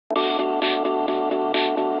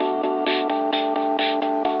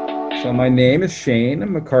So my name is Shane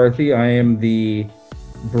McCarthy. I am the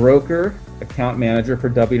broker account manager for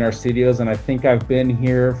W+R Studios, and I think I've been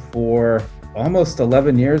here for almost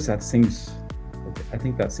 11 years. I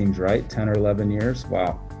think that seems right, 10 or 11 years.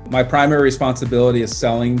 Wow. My primary responsibility is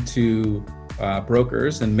selling to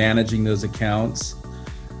brokers and managing those accounts,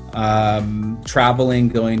 traveling,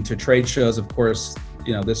 going to trade shows. Of course,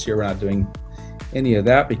 this year we're not doing any of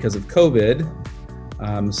that because of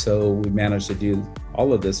COVID. So we managed to do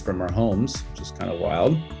all of this from our homes, which is kind of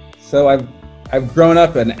wild. So I've grown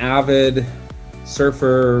up an avid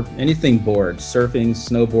surfer, anything board, surfing,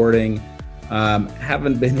 snowboarding.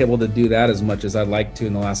 Haven't been able to do that as much as I'd like to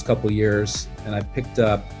in the last couple of years. And I picked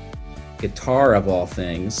up guitar of all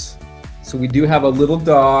things. So we do have a little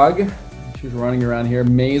dog. She's running around here,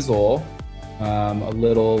 Maisel, a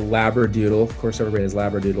little Labradoodle. Of course, everybody has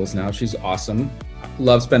Labradoodles now. She's awesome.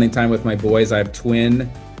 Love spending time with my boys. I have twin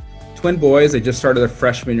boys. They just started their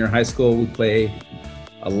freshman year in high school. We play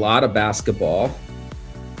a lot of basketball,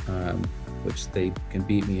 which they can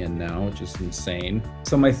beat me in now, which is insane.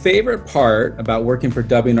 So my favorite part about working for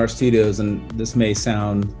W+R Studios, and this may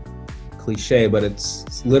sound cliche, but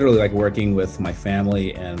it's literally like working with my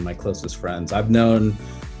family and my closest friends. I've known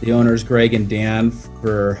the owners, Greg and Dan,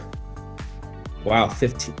 for, wow,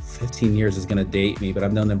 15 years is gonna date me, but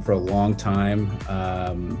I've known them for a long time.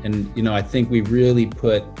 And I think we really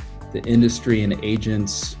put the industry and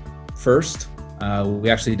agents first. We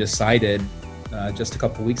actually decided just a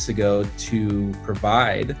couple weeks ago to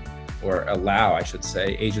provide, or allow, I should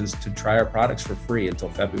say, agents to try our products for free until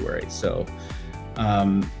February. So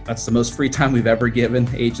that's the most free time we've ever given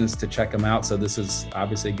agents to check them out. So this is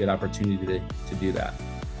obviously a good opportunity to do that.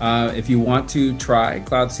 If you want to try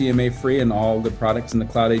Cloud CMA free and all the products in the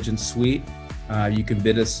Cloud Agent Suite, you can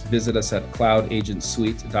visit us at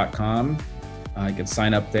cloudagentsuite.com. You can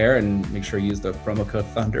sign up there and make sure you use the promo code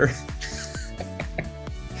Thunder.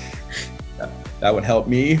 That would help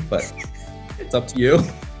me, but it's up to you.